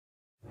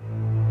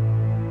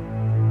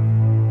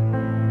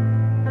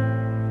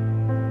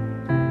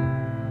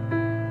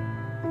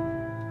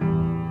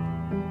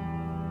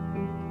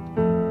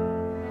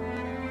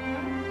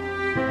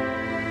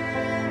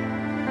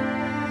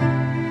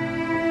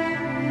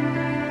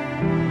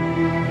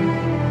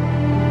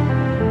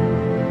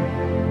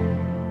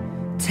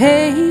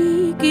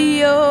Take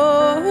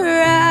your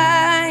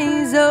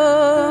eyes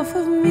off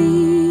of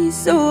me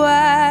so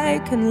I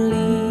can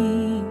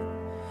leave.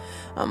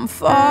 I'm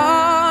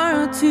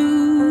far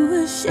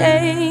too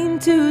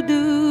ashamed to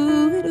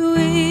do it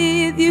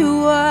with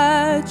you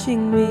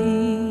watching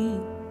me.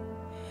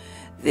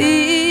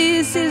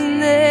 This is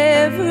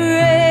never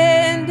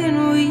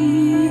ending,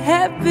 we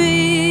have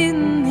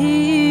been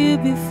here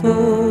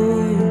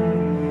before.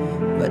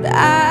 But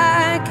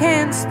I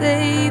can't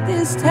stay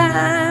this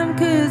time,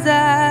 'cause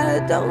I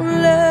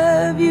don't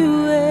love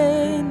you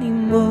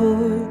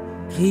anymore.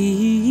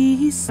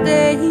 Please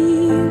stay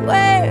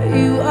where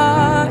you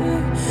are,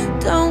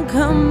 don't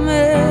come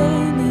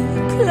any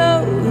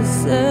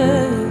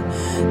closer.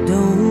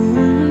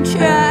 Don't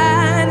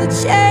try to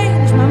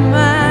change my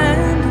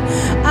mind,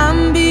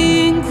 I'm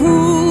being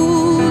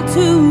cruel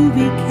to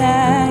be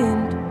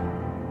kind.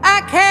 I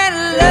can't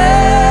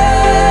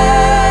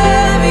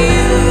love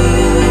you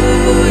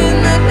in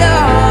the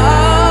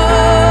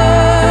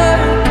dark.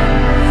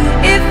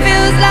 It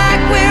feels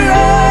like we're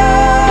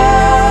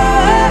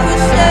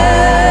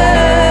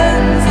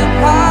oceans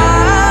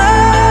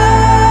apart.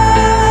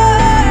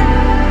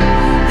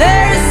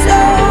 There's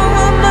so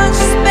much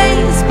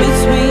space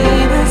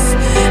between us,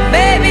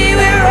 baby,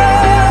 we're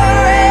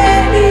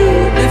already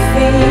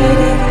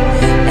defeated.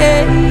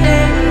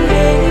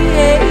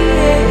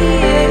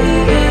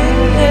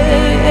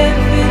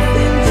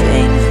 Everything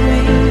changed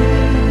me.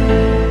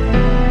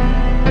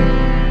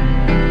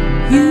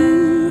 You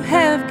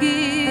have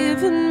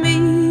given me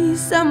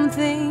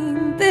something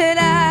that I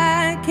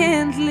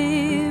can't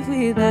live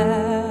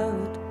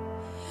without.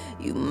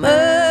 You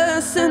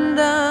mustn't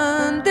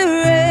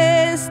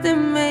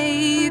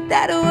underestimate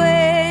that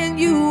when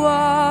you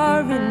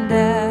are in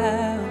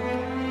doubt.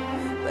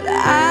 But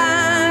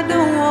I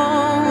don't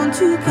want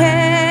to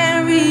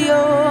carry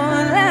on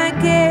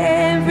like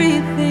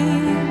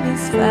everything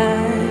is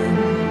fine.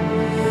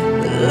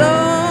 The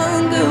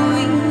longer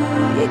we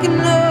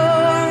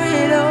ignore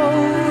it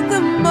all,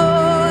 the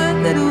more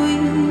that we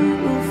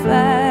will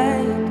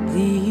fight.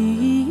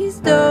 Please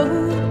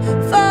don't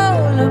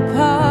fall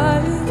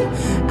apart,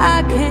 I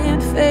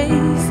can't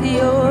face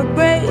your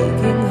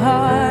breaking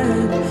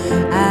heart.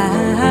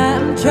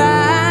 I'm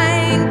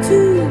trying to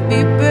be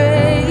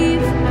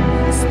brave,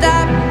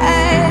 stop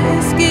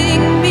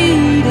asking me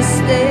to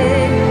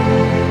stay.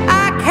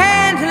 I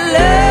can't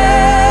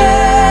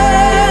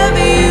love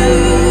you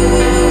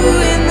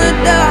in the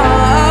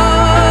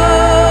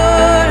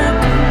dark.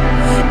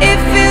 It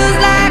feels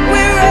like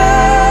we're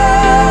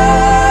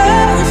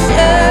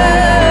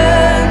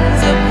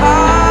oceans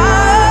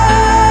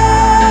apart.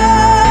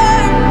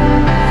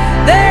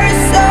 There's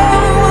so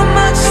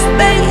much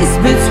space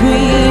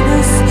between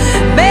us,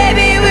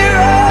 baby,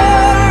 we're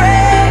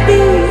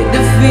already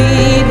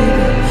defeated.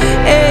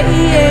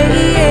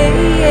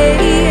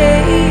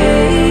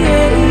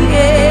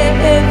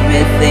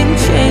 Everything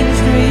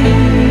changed me.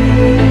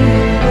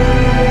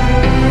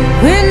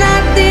 We're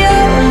not the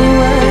only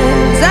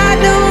ones, I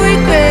don't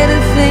regret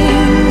a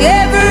thing.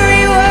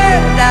 Every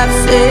word I've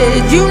said,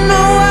 you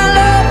know I'll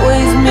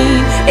always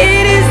mean.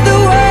 It is the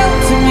world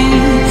to me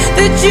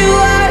that you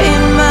are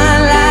in my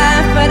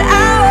life, but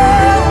I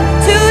want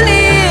to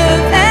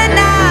live and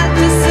not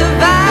just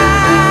survive.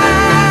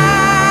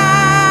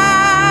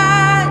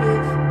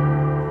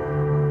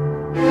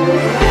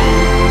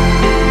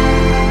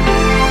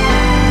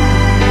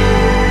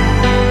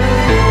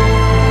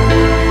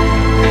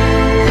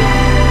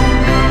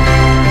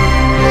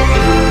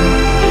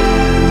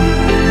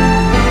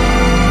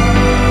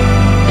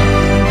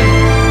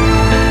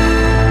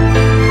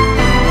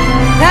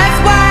 That's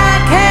why I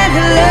can't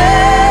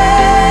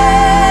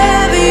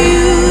love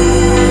you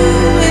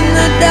in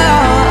the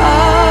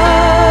dark.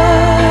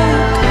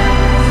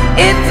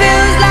 It feels